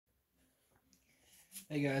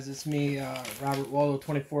Hey guys, it's me, Robert Waldo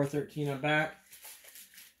 2413. I'm back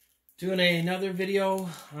doing another video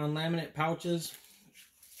on laminate pouches.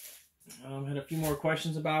 Had a few more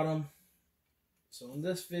questions about them. So in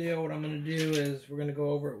this video, what I'm going to do is we're going to go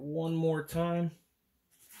over it one more time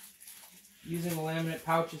using the laminate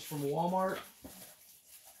pouches from Walmart.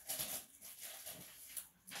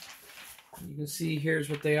 You can see here's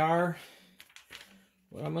what they are.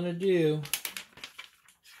 What I'm going to do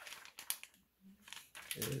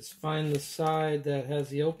is find the side that has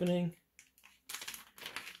the opening.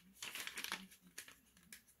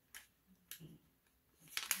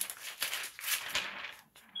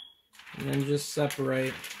 And then just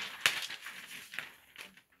separate.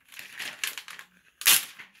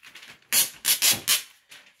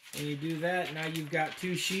 When you do that, now you've got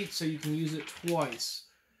two sheets so you can use it twice.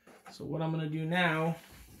 So what I'm going to do now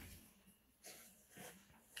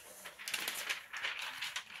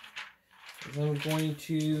is I'm going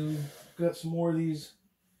to get some more of these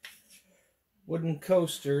wooden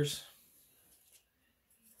coasters.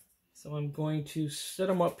 So I'm going to set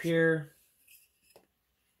them up here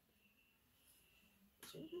as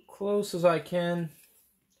close as I can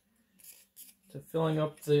to filling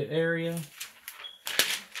up the area.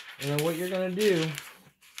 And then what you're going to do,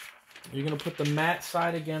 you're going to put the matte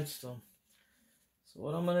side against them. So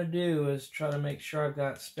what I'm going to do is try to make sure I've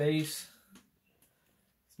got space.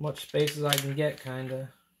 As much space as I can get, kind of.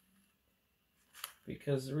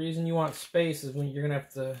 Because the reason you want space is when you're going to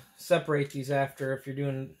have to separate these after if you're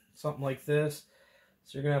doing something like this.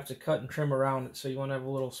 So you're going to have to cut and trim around it, so you want to have a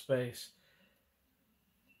little space.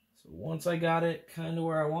 So once I got it kind of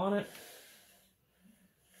where I want it,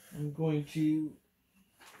 I'm going to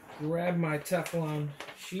grab my Teflon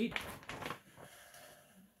sheet,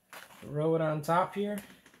 throw it on top here,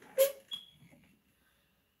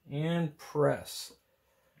 and press.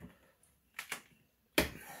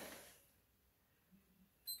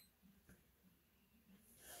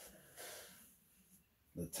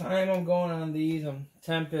 The time I'm going on these,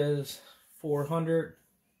 temp is 400.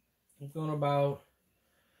 I'm going about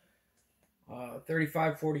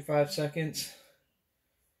 35-45 seconds.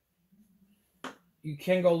 You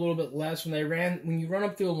can go a little bit less. When you run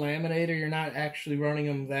them through a laminator, you're not actually running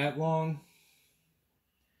them that long.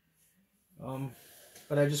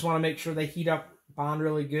 But I just want to make sure they heat up, bond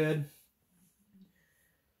really good.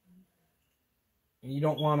 And you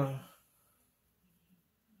don't want it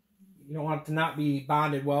to not be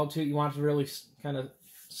bonded well to it. You want it to really kind of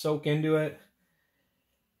soak into it.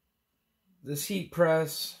 This heat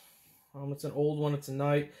press, it's an old one, it's a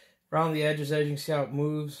Knight. Around the edges, as you can see how it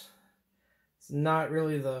moves. It's not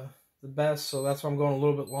really the best, so that's why I'm going a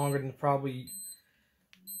little bit longer than probably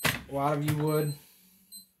a lot of you would.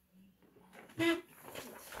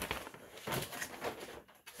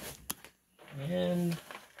 And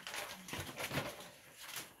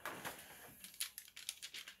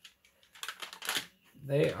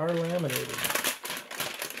they are laminated,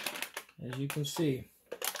 as you can see.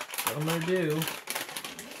 What I'm going to do,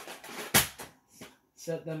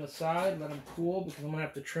 set them aside, let them cool, because I'm going to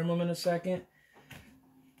have to trim them in a second.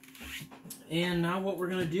 And now what we're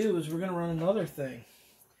going to do is we're going to run another thing.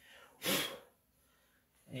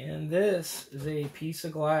 And this is a piece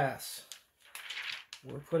of glass.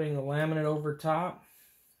 We're putting the laminate over top.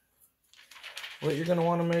 What you're going to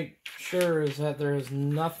want to make sure is that there is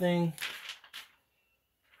nothing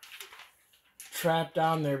trapped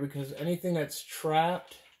down there, because anything that's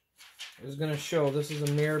trapped is going to show. This is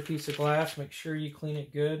a mirror piece of glass. Make sure you clean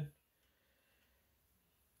it good.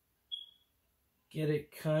 Get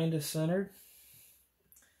it kind of centered.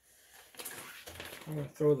 I'm going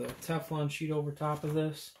to throw the Teflon sheet over top of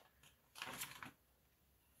this.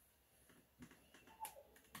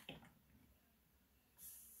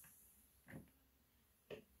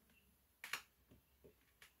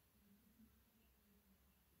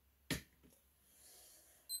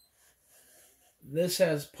 This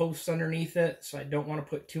has posts underneath it, so I don't want to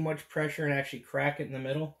put too much pressure and actually crack it in the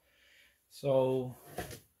middle. So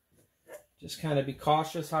just kind of be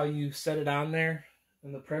cautious how you set it on there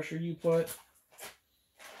and the pressure you put.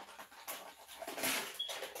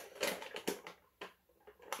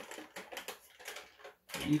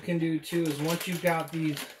 What you can do too is once you've got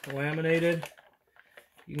these laminated,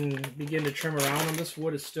 you can begin to trim around them. This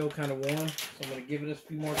wood is still kind of warm, so I'm going to give it a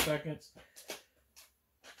few more seconds.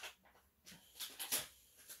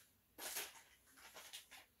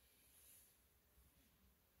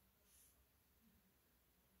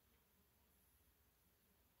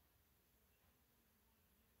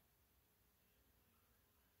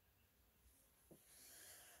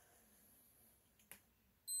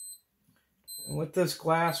 And with this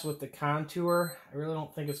glass, with the contour, I really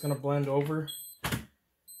don't think it's going to blend over.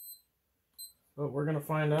 But we're going to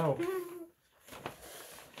find out.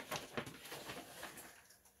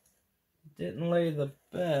 Didn't lay the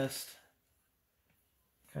best.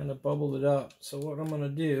 Kind of bubbled it up. So what I'm going to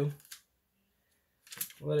do,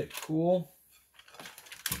 let it cool.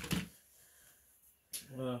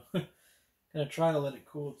 Gonna try to let it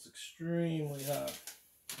cool. It's extremely hot.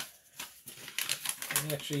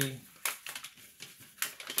 I actually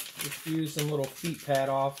just used some little feet pad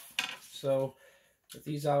off, so with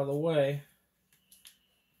these out of the way,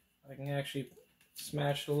 I can actually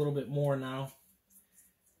smash it a little bit more now.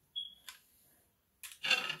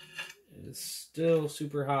 It is still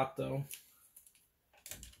super hot though.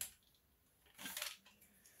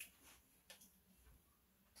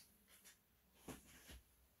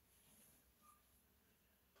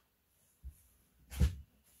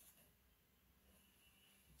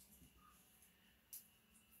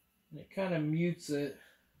 And it kind of mutes it.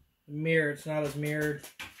 The mirror, it's not as mirrored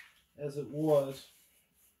as it was.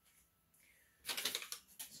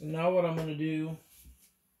 So now what I'm going to do,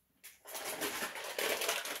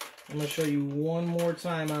 I'm going to show you one more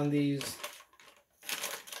time on these.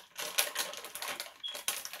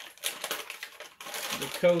 The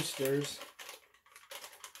coasters.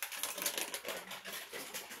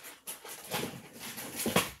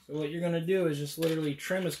 So what you're going to do is just literally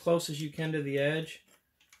trim as close as you can to the edge.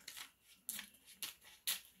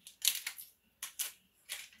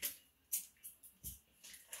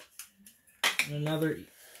 And another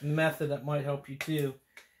method that might help you too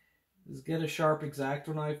is get a sharp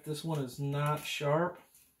X-Acto knife. This one is not sharp,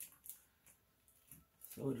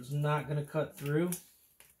 so it is not going to cut through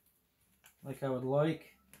like I would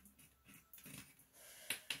like.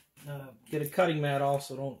 Get a cutting mat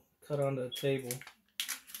also, don't cut onto the table.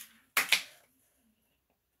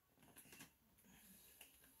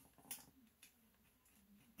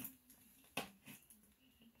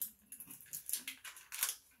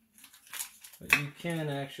 But you can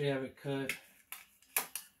actually have it cut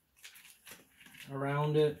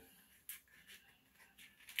around it.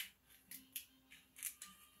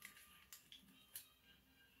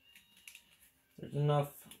 There's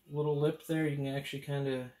enough little lip there, you can actually kind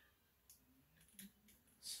of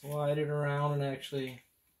slide it around and actually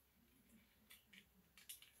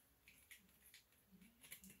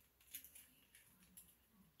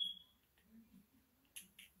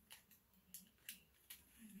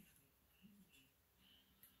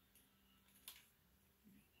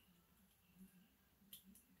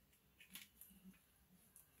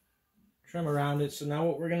trim around it. So now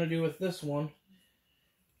what we're going to do with this one,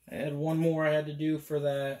 I had one more I had to do for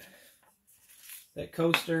that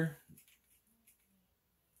coaster.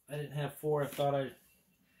 I didn't have four. I thought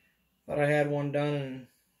I had one done and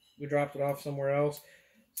we dropped it off somewhere else.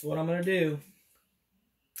 So what I'm going to do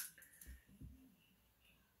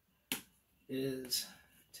is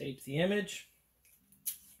tape the image.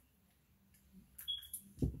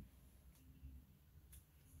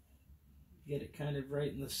 Get it kind of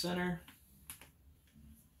right in the center.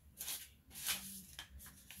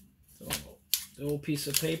 Throw the old piece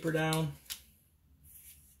of paper down.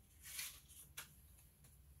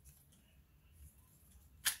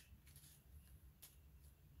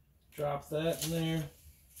 Drop that in there.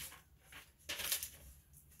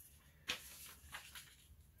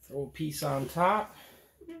 Throw a piece on top.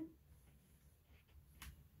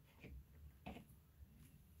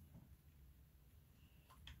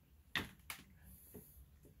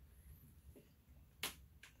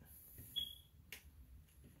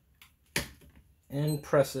 And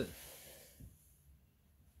press it.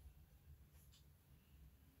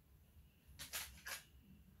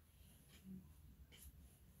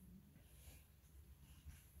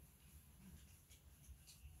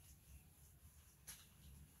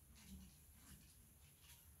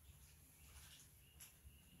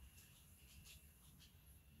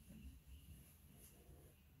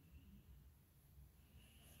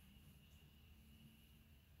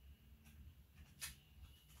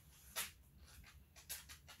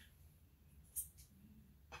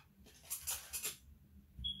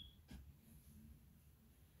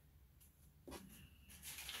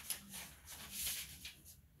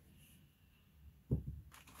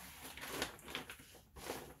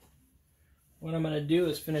 What I'm going to do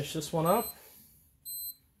is finish this one up.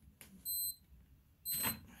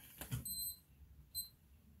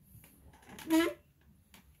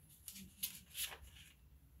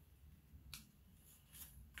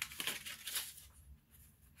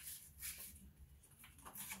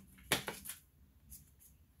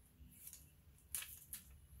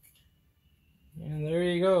 And there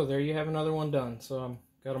you go. there you have another one done. So I've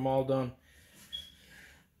got them all done.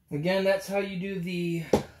 Again, that's how you do the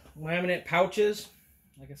laminate pouches.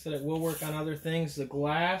 Like I said, it will work on other things. The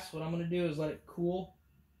glass, what I'm going to do is let it cool,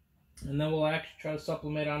 and then we'll actually try to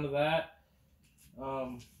sublimate onto that.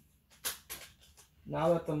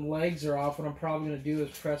 Now that the legs are off, what I'm probably going to do is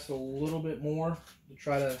press a little bit more to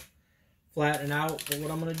try to flatten out. But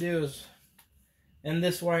what I'm going to do is end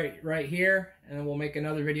this right here, and then we'll make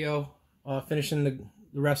another video finishing the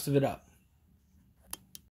rest of it up.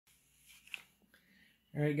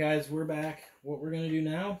 Alright guys, we're back. What we're going to do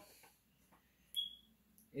now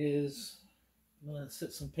is I'm going to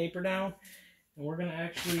sit some paper down, and we're going to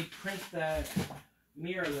actually print that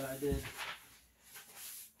mirror that I did.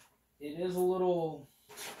 It is a little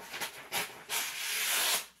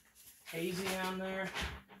hazy on there.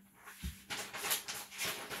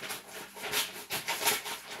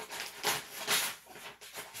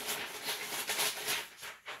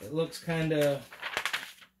 It looks kind of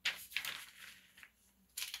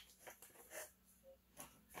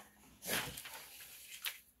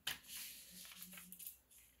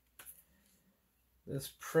this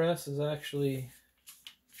press is actually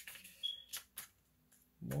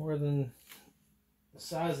more than the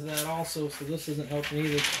size of that also, so this isn't helping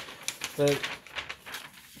either. But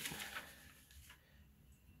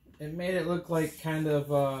it made it look like kind of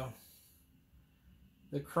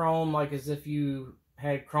the chrome, like as if you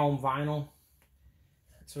had chrome vinyl.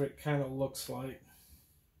 That's what it kind of looks like.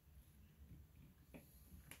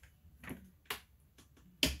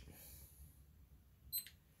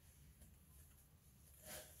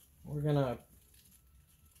 We're gonna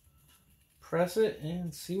press it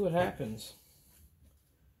and see what happens.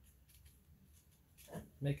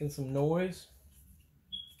 Making some noise.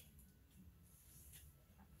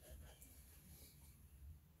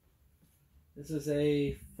 This is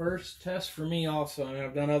a first test for me also. I mean,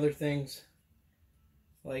 I've done other things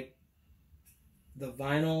like the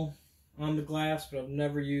vinyl on the glass, but I've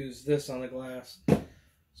never used this on the glass.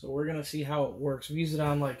 So we're gonna see how it works. We use it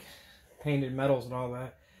on like painted metals and all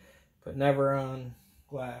that, but never on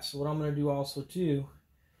glass. So what I'm going to do also too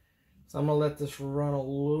is I'm going to let this run a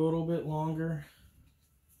little bit longer.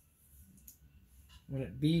 When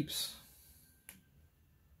it beeps,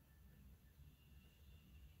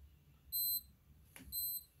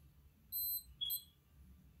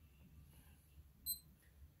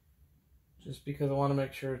 just because I want to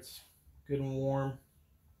make sure it's good and warm.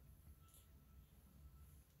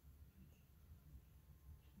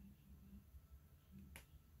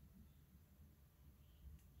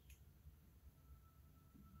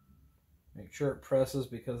 Make sure it presses,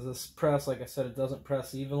 because this press, like I said, it doesn't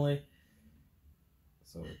press evenly.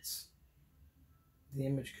 So the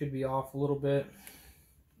image could be off a little bit.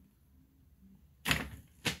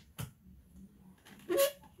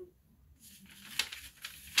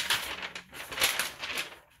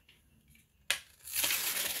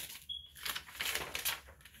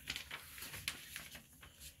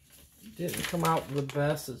 It didn't come out the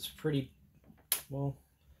best. It's pretty, well,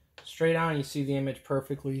 straight on you see the image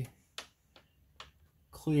perfectly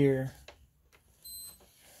clear.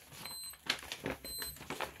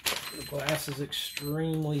 The glass is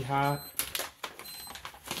extremely hot.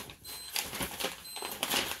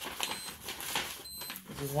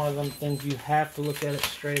 This is one of them things you have to look at it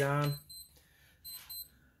straight on.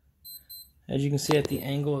 As you can see at the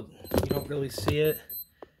angle, you don't really see it,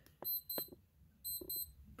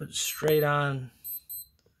 but straight on,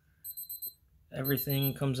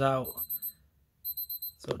 everything comes out.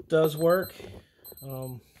 So it does work.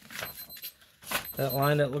 That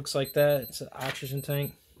line that looks like that, it's an oxygen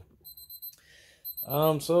tank.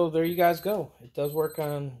 So there you guys go. It does work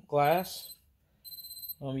on glass.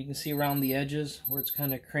 You can see around the edges where it's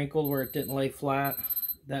kind of crinkled, where it didn't lay flat.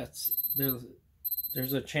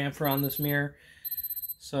 There's a chamfer on this mirror.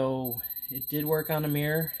 So it did work on the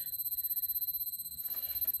mirror.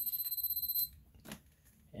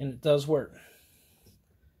 And it does work.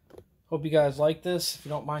 Hope you guys like this. If you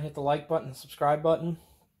don't mind, hit the like button and subscribe button.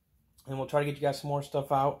 And we'll try to get you guys some more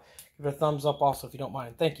stuff out. Give it a thumbs up also if you don't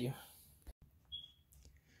mind. Thank you.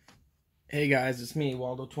 Hey guys, it's me,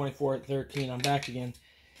 Waldo2413. I'm back again.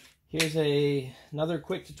 Here's another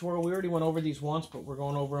quick tutorial. We already went over these once, but we're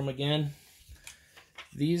going over them again.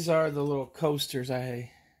 These are the little coasters.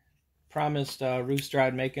 I promised Rooster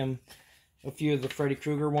I'd make them, a few of the Freddy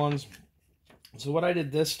Krueger ones. So what I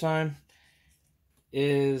did this time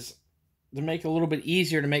is, to make it a little bit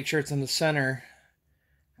easier to make sure it's in the center,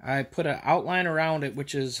 I put an outline around it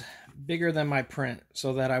which is bigger than my print,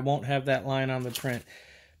 so that I won't have that line on the print.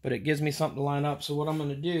 But it gives me something to line up. So what I'm going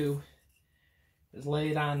to do is lay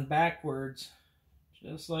it on backwards to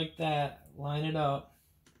Just like that. Line it up.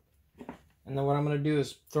 And then what I'm going to do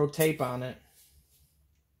is throw tape on it.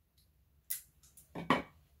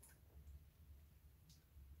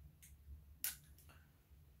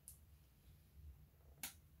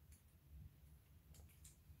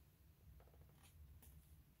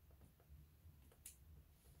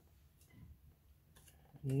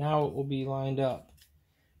 Now it will be lined up.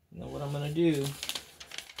 And then what I'm going to do,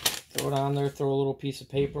 throw it on there, throw a little piece of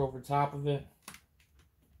paper over top of it.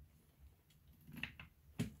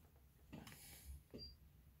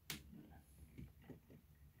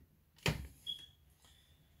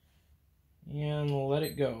 And we'll let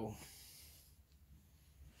it go.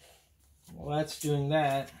 While that's doing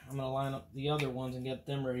that, I'm going to line up the other ones and get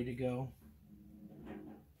them ready to go.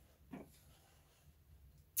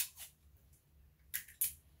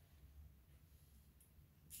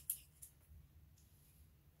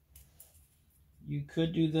 You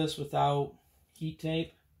could do this without heat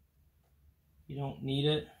tape. You don't need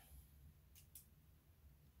it.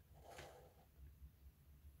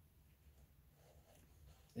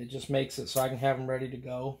 It just makes it so I can have them ready to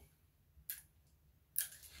go.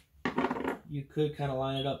 You could kind of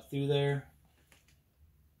line it up through there.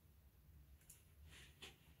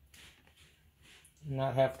 And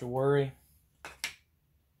not have to worry.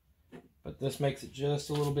 But this makes it just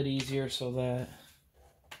a little bit easier so that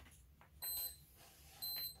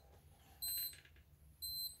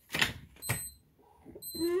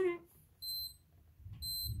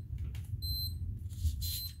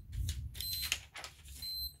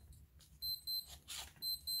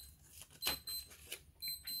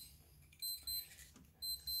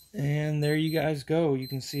and there you guys go. You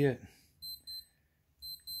can see it.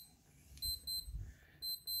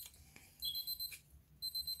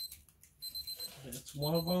 That's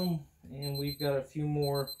one of them, and we've got a few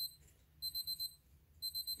more.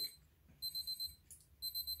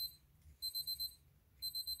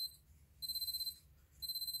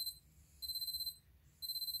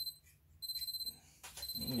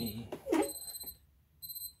 Let me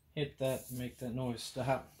hit that to make that noise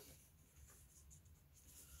stop.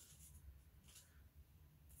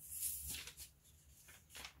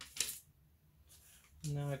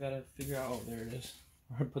 Now I gotta figure out, oh, there it is.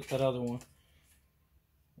 Where I put that other one.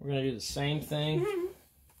 We're gonna do the same thing.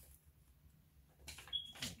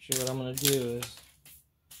 Actually, what I'm gonna do is,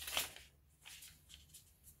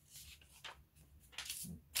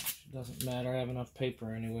 it doesn't matter, I have enough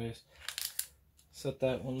paper anyways. Set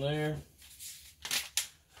that one there.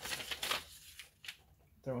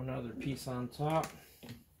 Throw another piece on top.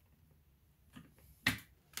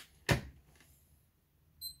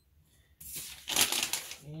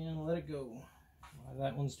 And let it go. While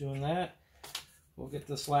that one's doing that, we'll get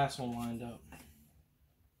this last one lined up.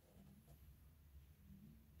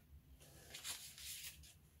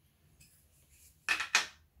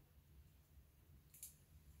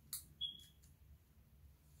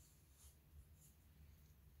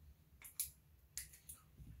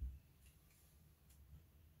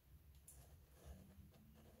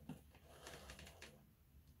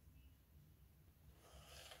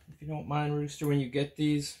 If you don't mind, Rooster, when you get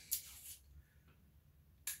these,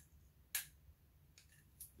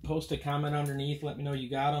 post a comment underneath, let me know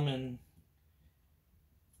you got them, and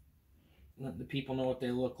let the people know what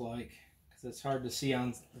they look like, because it's hard to see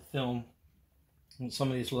on the film what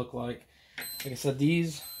some of these look like. Like I said,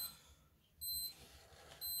 these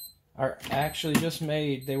are actually just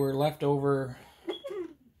made. They were leftover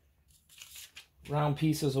round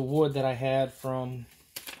pieces of wood that I had from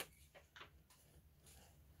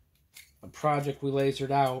a project we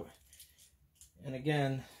lasered out. And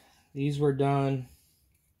again, these were done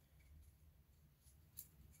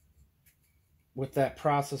with that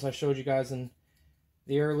process I showed you guys in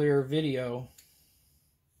the earlier video.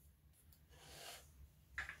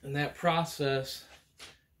 And that process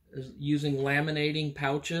is using laminating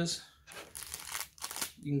pouches.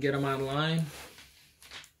 You can get them online.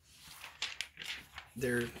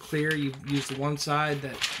 They're clear. You use the one side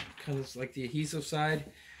that kind of like the adhesive side.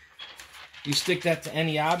 You stick that to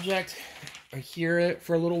any object, adhere it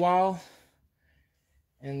for a little while,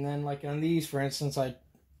 and then like on these, for instance, I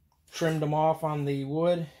trimmed them off on the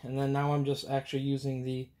wood, and then now I'm just actually using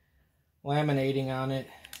the laminating on it,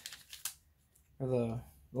 or the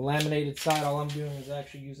laminated side. All I'm doing is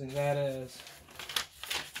actually using that as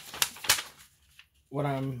what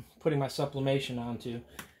I'm putting my sublimation onto.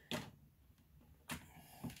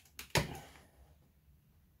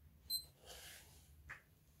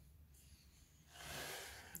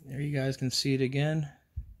 There you guys can see it again.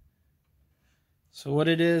 So what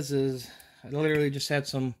it is I literally just had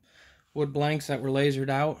some wood blanks that were lasered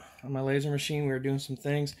out on my laser machine. We were doing some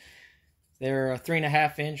things. They're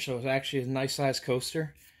 3.5 inch, so it's actually a nice size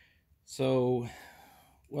coaster. So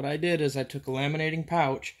what I did is I took a laminating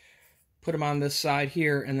pouch, put them on this side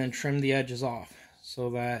here, and then trimmed the edges off so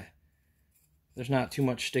that there's not too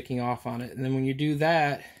much sticking off on it. And then when you do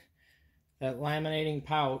that, that laminating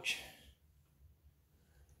pouch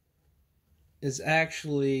is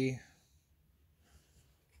actually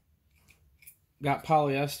got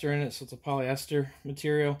polyester in it, so it's a polyester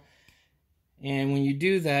material. And when you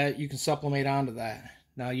do that, you can sublimate onto that.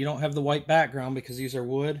 Now, you don't have the white background because these are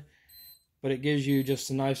wood, but it gives you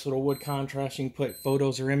just a nice little wood contrast. You can put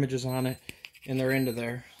photos or images on it, and they're into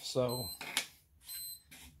there. So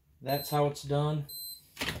that's how it's done.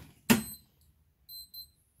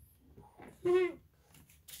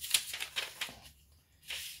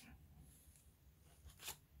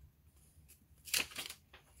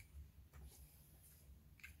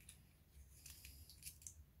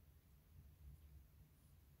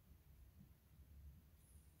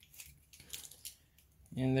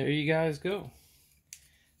 And there you guys go.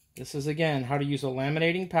 This is, again, how to use a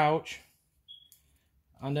laminating pouch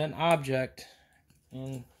on an object.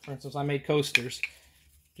 And for instance, I made coasters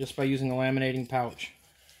just by using a laminating pouch.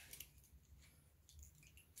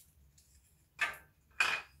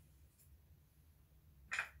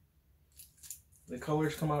 The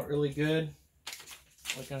colors come out really good.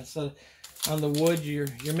 Like I said, on the wood, you're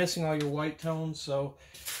missing all your white tones, so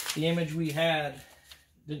the image we had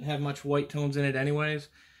didn't have much white tones in it anyways,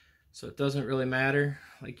 so it doesn't really matter.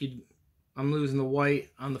 Like, I'm losing the white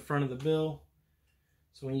on the front of the bill,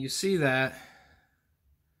 so when you see that,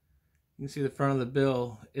 you can see the front of the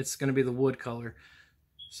bill, it's going to be the wood color.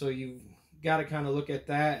 So you got to kind of look at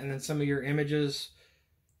that, and then some of your images,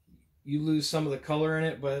 you lose some of the color in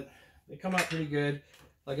it, but they come out pretty good.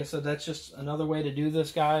 Like I said, that's just another way to do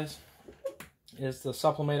this, guys, is to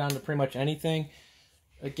sublimate onto pretty much anything.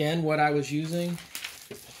 Again, what I was using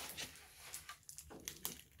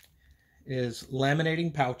is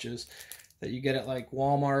laminating pouches that you get at like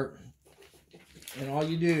Walmart, and all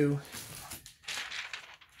you do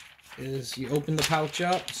is you open the pouch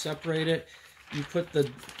up, separate it, you put the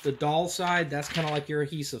dull side, that's kind of like your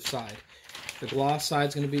adhesive side. The gloss side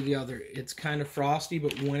is going to be the other. It's kind of frosty,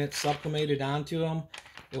 but when it's sublimated onto them,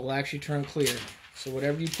 it will actually turn clear. So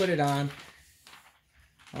whatever you put it on,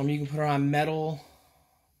 you can put it on metal,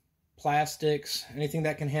 plastics, anything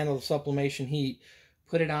that can handle the sublimation heat.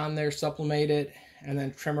 Put it on there, sublimate it, and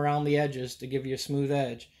then trim around the edges to give you a smooth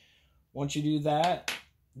edge. Once you do that,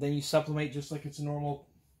 then you sublimate just like it's a normal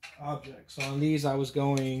object. So on these, I was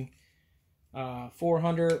going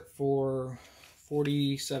 400 for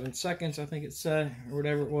 47 seconds, I think it said, or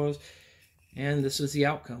whatever it was. And this is the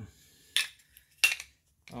outcome.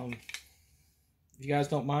 If you guys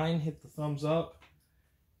don't mind, hit the thumbs up.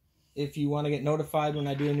 If you want to get notified when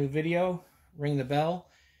I do a new video, ring the bell.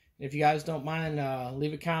 If you guys don't mind,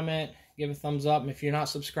 leave a comment, give a thumbs up. And if you're not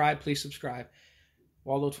subscribed, please subscribe.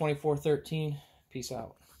 Waldo2413, peace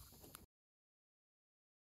out.